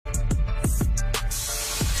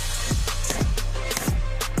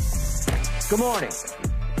Good morning.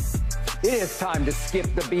 It is time to skip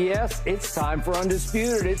the BS. It's time for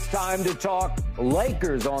Undisputed. It's time to talk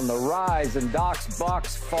Lakers on the rise and Doc's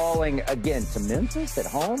Bucks falling again to Memphis at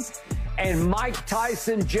home. And Mike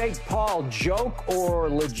Tyson, Jake Paul, joke or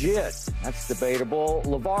legit? That's debatable.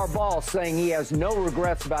 LeVar Ball saying he has no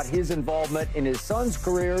regrets about his involvement in his son's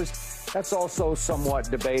careers. That's also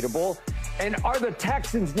somewhat debatable. And are the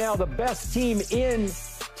Texans now the best team in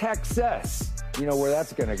Texas? You know where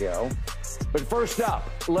that's going to go. But first up,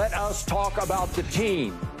 let us talk about the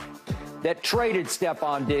team that traded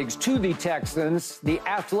Stefon Diggs to the Texans. The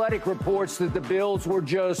Athletic reports that the Bills were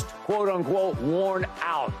just, quote-unquote, worn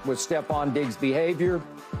out with Stefon Diggs' behavior.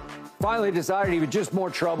 Finally decided he was just more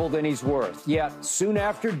trouble than he's worth. Yet, soon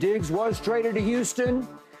after Diggs was traded to Houston,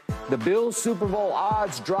 the Bills' Super Bowl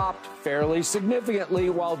odds dropped fairly significantly,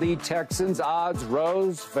 while the Texans' odds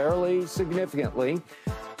rose fairly significantly.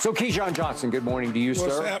 So, Keyshawn Johnson, good morning to you, sir.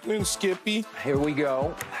 What's happening, Skippy? Here we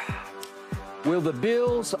go. Will the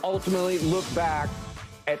Bills ultimately look back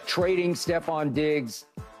at trading Stefon Diggs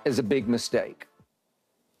as a big mistake?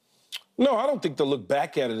 No, I don't think they'll look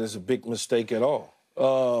back at it as a big mistake at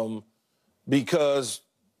all. Because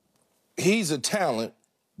he's a talent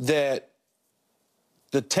that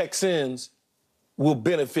the Texans will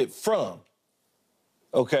benefit from.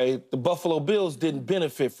 Okay? The Buffalo Bills didn't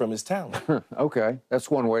benefit from his talent. Okay.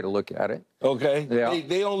 That's one way to look at it. Okay? Yeah.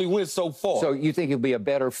 They only went so far. So you think he'll be a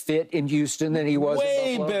better fit in Houston than he was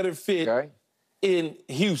Way in Buffalo? better fit in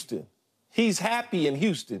Houston. He's happy in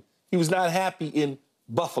Houston. He was not happy in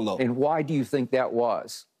Buffalo. And why do you think that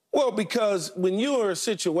was? Well, because when you're in a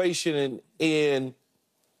situation and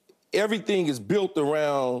everything is built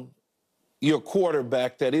around your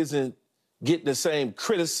quarterback that isn't getting the same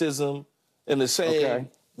criticism and the same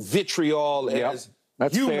vitriol as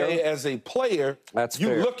you may as a player,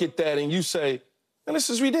 you look at that and you say, man, this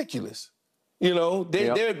is ridiculous. You know,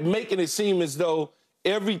 they're making it seem as though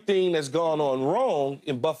everything that's gone on wrong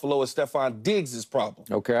in Buffalo is Stefon Diggs' problem.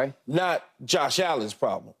 Okay. Not Josh Allen's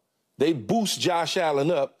problem. They boost Josh Allen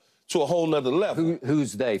up to a whole nother level.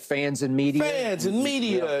 Who's they? Fans and media? Fans and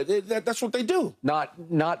media. That's what they do. Not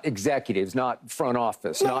executives, not front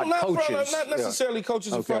office, not coaches. Not necessarily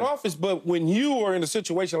coaches in front office, but when you are in a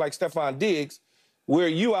situation like Stefon Diggs, where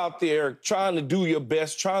you out there trying to do your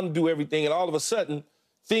best, trying to do everything, and all of a sudden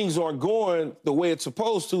things aren't going the way it's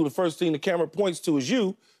supposed to, the first thing the camera points to is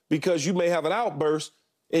you, because you may have an outburst,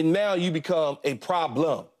 and now you become a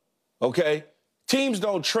problem, okay? Teams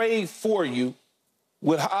don't trade for you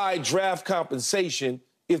with high draft compensation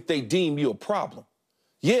if they deem you a problem.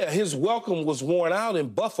 Yeah, his welcome was worn out in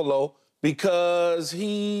Buffalo because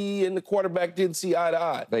he and the quarterback didn't see eye to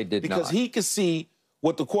eye. They did not. Because he could see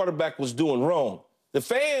what the quarterback was doing wrong. The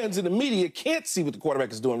fans and the media can't see what the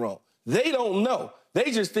quarterback is doing wrong. They don't know. They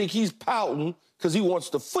just think he's pouting because he wants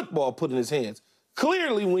the football put in his hands.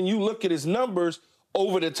 Clearly, when you look at his numbers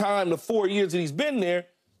over the time, the 4 years that he's been there,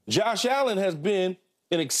 Josh Allen has been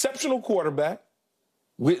an exceptional quarterback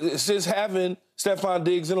since having Stefon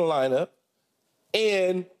Diggs in the lineup.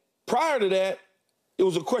 And prior to that, it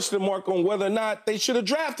was a question mark on whether or not they should have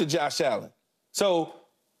drafted Josh Allen. So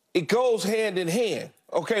it goes hand in hand.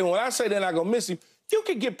 Okay, when I say they're not going to miss him, you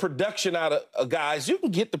can get production out of guys. You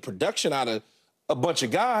can get the production out of a bunch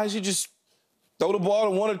of guys. You just throw the ball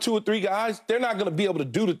to one or two or three guys. They're not going to be able to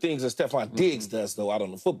do the things that Stefon Diggs does, though, out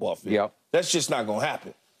on the football field. Yep. That's just not going to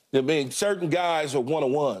happen. I mean, certain guys are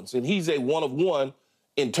one-on-ones, and he's a one-of-one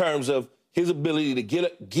in terms of his ability to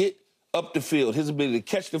get up the field, his ability to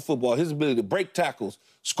catch the football, his ability to break tackles,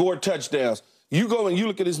 score touchdowns. You go and you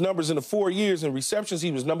look at his numbers in the 4 years. In receptions,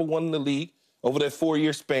 he was number one in the league over that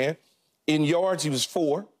 4-year span. In yards, he was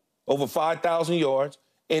over 5,000 yards,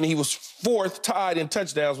 and he was fourth tied in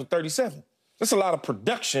touchdowns with 37. That's a lot of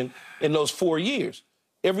production in those 4 years.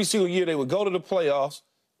 Every single year they would go to the playoffs,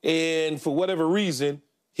 and for whatever reason,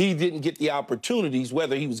 he didn't get the opportunities,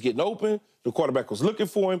 whether he was getting open, the quarterback was looking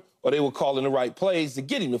for him, or they were calling the right plays to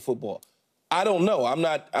get him the football. I don't know. I'm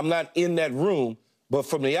not in that room. But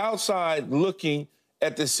from the outside looking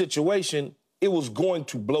at this situation, it was going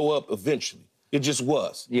to blow up eventually. It just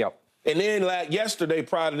was. Yep. And then yesterday,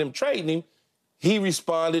 prior to them trading him, he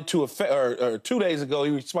responded to or 2 days ago, he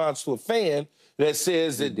responds to a fan that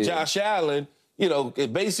says that Josh Allen, you know,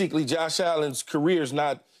 basically Josh Allen's career is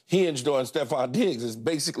not hinged on Stefon Diggs. It's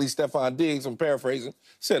basically Stefon Diggs, I'm paraphrasing,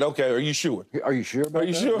 said, okay, are you sure? Are you sure about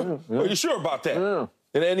that? Sure? Yeah. Are you sure about that? Yeah.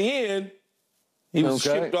 And in the end, he was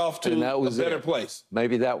shipped off to a better place.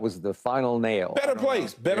 Maybe that was the final nail. Better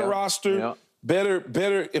place, better roster,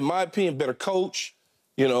 better, in my opinion, better coach,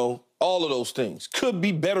 you know, all of those things. Could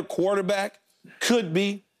be better quarterback, could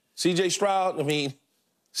be. C.J. Stroud, I mean,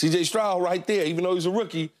 C.J. Stroud right there, even though he's a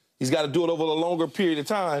rookie, he's got to do it over a longer period of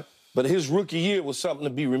time. But his rookie year was something to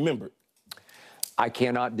be remembered. I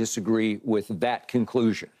cannot disagree with that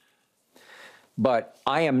conclusion. But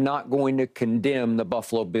I am not going to condemn the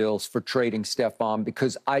Buffalo Bills for trading Stefon,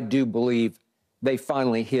 because I do believe they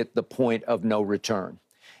finally hit the point of no return.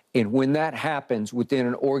 And when that happens within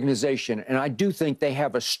an organization, and I do think they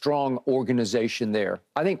have a strong organization there.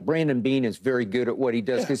 I think Brandon Beane is very good at what he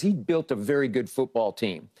does because he built a very good football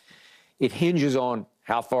team. It hinges on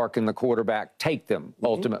how far can the quarterback take them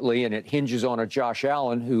ultimately, and it hinges on a Josh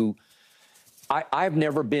Allen who I've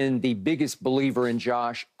never been the biggest believer in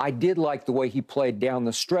Josh. I did like the way he played down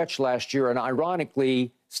the stretch last year, and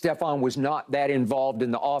ironically, Stefon was not that involved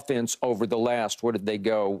in the offense over the last, what did they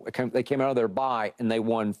go? They came out of their bye, and they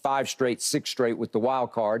won 5 straight, 6 straight with the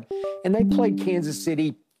wild card. And they played Kansas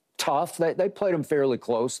City tough. They played them fairly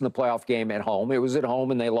close in the playoff game at home. It was at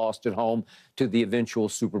home, and they lost at home to the eventual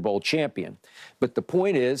Super Bowl champion. But the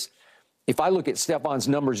point is, if I look at Stefon's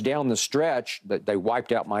numbers down the stretch, that they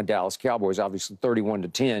wiped out my Dallas Cowboys, obviously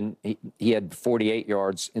 31-10. He had 48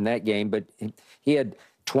 yards in that game, but he had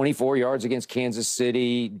 24 yards against Kansas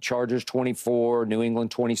City, Chargers 24, New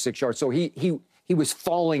England 26 yards. So he was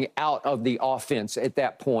falling out of the offense at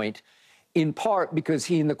that point, in part because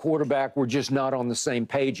he and the quarterback were just not on the same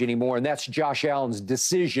page anymore. And that's Josh Allen's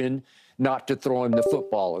decision not to throw him the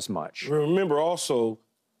football as much. Remember also,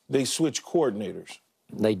 they switched coordinators.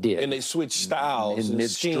 They did. And they switched styles in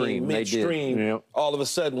midstream. Midstream. All of a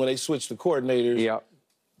sudden, when they switched the coordinators,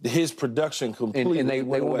 his production completely and they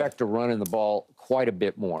went back to running the ball quite a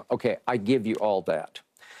bit more. Okay, I give you all that.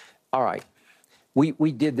 All right.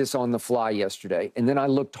 We did this on the fly yesterday, and then I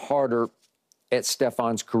looked harder at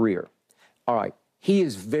Stefon's career. All right. He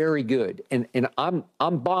is very good, and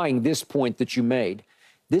I'm buying this point that you made.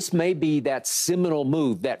 This may be that seminal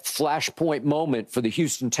move, that flashpoint moment for the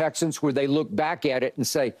Houston Texans where they look back at it and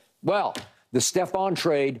say, well, the Stefon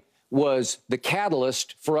trade was the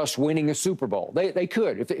catalyst for us winning a Super Bowl. They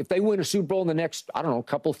could. If they win a Super Bowl in the next, I don't know,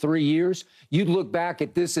 couple, 3 years, you'd look back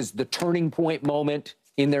at this as the turning point moment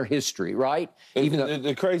in their history, right? Even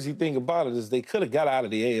the crazy thing about it is they could have got out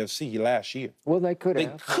of the AFC last year. Well, they could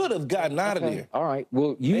have. They could have gotten out of there. All right.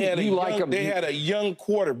 Well, you like them. They had a young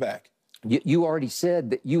quarterback. You already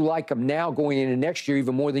said that you like them now going into next year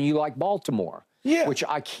even more than you like Baltimore. Yeah. Which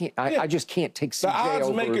I can't. I just can't take CJ the odds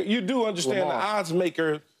over maker. You do understand Lamar. The odds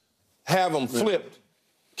maker have them flipped.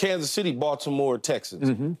 Kansas City, Baltimore,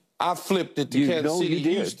 Texans. I flipped it to Kansas City,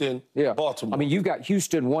 Houston, Baltimore. I mean, you've got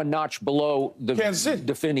Houston one notch below the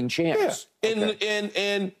defending champs. Yeah.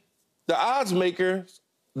 And the odds makers,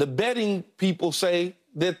 the betting people say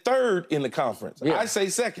they're third in the conference. Yeah. I say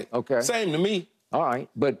second. Okay. Same to me. All right.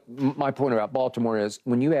 But my point about Baltimore is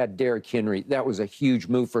when you add Derrick Henry, that was a huge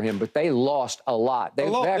move for him. But they lost a lot. They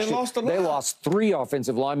lost a lot. They lost 3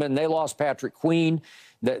 offensive linemen. They lost Patrick Queen.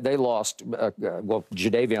 They lost,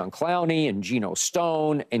 Jadeveon Clowney and Geno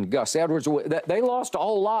Stone and Gus Edwards. They lost a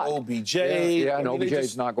whole lot. OBJ. Yeah, and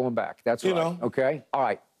OBJ's not going back. That's right. Okay? All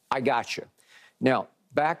right. I got you. Now,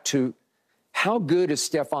 back to how good is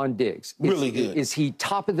Stefon Diggs? Really good. Is he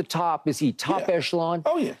top of the top? Is he top echelon?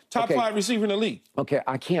 Oh, yeah. Top 5 receiver in the league. Okay,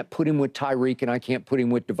 I can't put him with Tyreek, and I can't put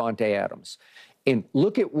him with Devontae Adams. And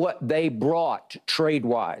look at what they brought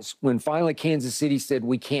trade-wise. When finally Kansas City said,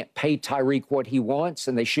 we can't pay Tyreek what he wants,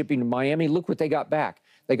 and they ship him to Miami, look what they got back.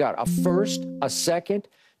 They got a first, a second,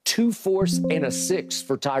 2 fourths, and a 6th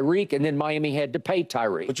for Tyreek, and then Miami had to pay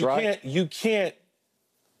Tyreek. But you can't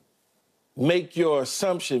make your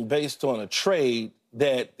assumption based on a trade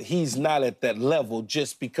that he's not at that level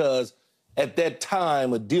just because at that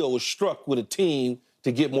time a deal was struck with a team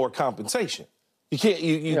to get more compensation. You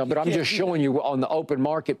can't. But I'm just showing you on the open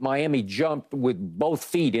market, Miami jumped with both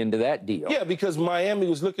feet into that deal. Yeah, because Miami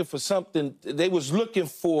was looking for something. They was looking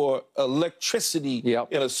for electricity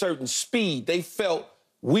at a certain speed. They felt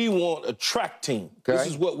we want a track team. Okay. This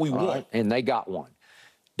is what we want. Right. And they got one.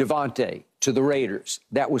 Devontae to the Raiders.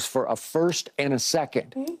 That was for a first and a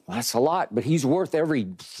second. Well, that's a lot, but he's worth every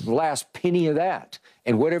last penny of that.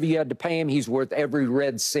 And whatever you had to pay him, he's worth every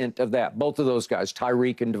red cent of that. Both of those guys,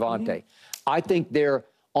 Tyreek and Devontae. I think they're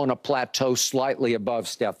on a plateau slightly above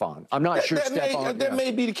Stefon. I'm not sure Stefon. That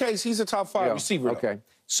may be the case. He's a top 5 receiver. Okay.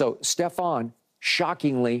 So Stefon,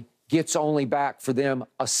 shockingly, gets only back for them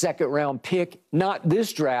a 2nd-round pick, not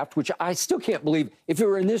this draft, which I still can't believe. If it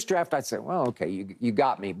were in this draft, I'd say, well, okay, you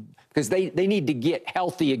got me. Because they need to get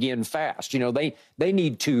healthy again fast. You know, they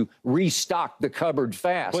need to restock the cupboard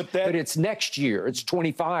fast. But it's next year. It's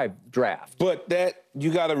 25 draft. But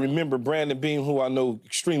you got to remember Brandon Beane, who I know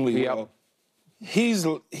extremely well.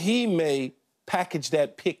 He may package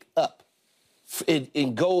that pick up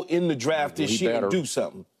and go in the draft this year and do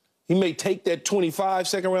something. He may take that 25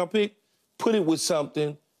 second-round pick, put it with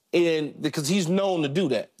something, and because he's known to do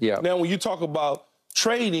that. Yeah. Now, when you talk about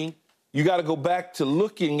trading, you got to go back to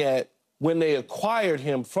looking at when they acquired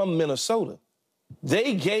him from Minnesota.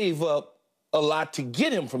 They gave up a lot to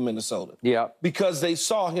get him from Minnesota. Yeah. Because they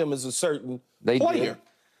saw him as a certain player.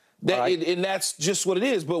 And that's just what it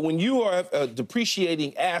is. But when you are a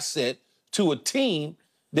depreciating asset to a team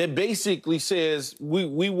that basically says,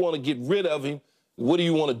 we want to get rid of him, what do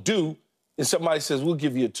you want to do? And somebody says, we'll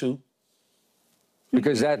give you a 2.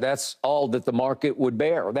 Because that's all that the market would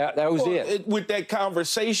bear. That was it. With that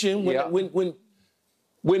conversation,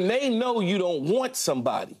 when they know you don't want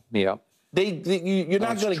somebody, you're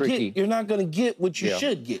not going to get what you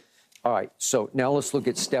should get. All right, so now let's look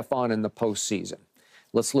at Stefon in the postseason.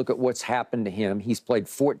 Let's look at what's happened to him. He's played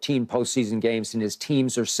 14 postseason games, and his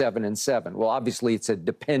teams are 7-7. Well, obviously, it's a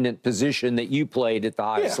dependent position that you played at the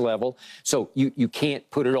highest level, so you can't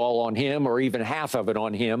put it all on him or even half of it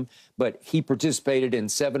on him, but he participated in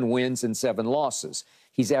 7 wins and 7 losses.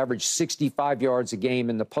 He's averaged 65 yards a game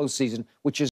in the postseason, which is